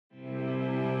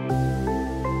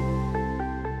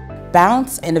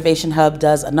Bounce Innovation Hub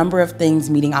does a number of things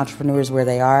meeting entrepreneurs where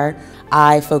they are.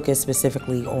 I focus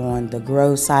specifically on the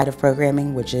Grow side of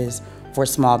programming, which is for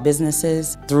small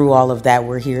businesses. Through all of that,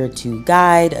 we're here to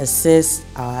guide, assist,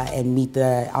 and meet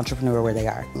the entrepreneur where they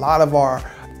are. A lot of our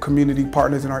community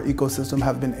partners in our ecosystem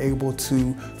have been able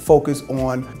to focus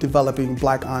on developing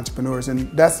Black entrepreneurs,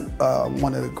 and that's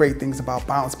one of the great things about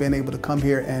Bounce, being able to come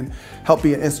here and help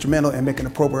be instrumental in making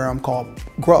a program called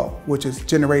Grow, which is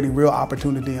generating real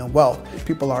opportunity and wealth.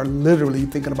 People are literally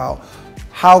thinking about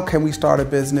how can we start a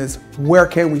business, where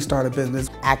can we start a business.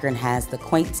 Akron has the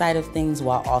quaint side of things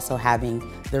while also having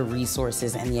the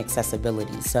resources and the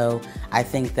accessibility. So I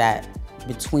think that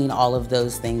between all of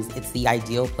those things, it's the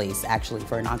ideal place actually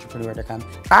for an entrepreneur to come.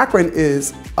 Akron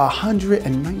is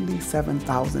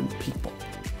 197,000 people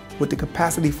with the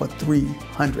capacity for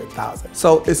 300,000.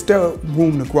 So it's still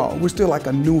room to grow. We're still like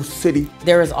a new city.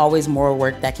 There is always more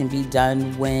work that can be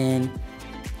done when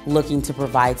looking to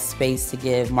provide space to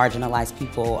give marginalized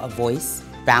people a voice.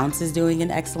 Bounce is doing an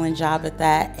excellent job at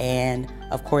that, and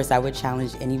of course I would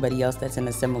challenge anybody else that's in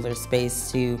a similar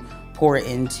space to pour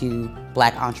into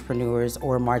Black entrepreneurs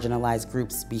or marginalized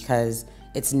groups, because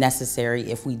it's necessary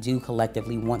if we do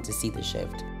collectively want to see the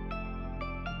shift.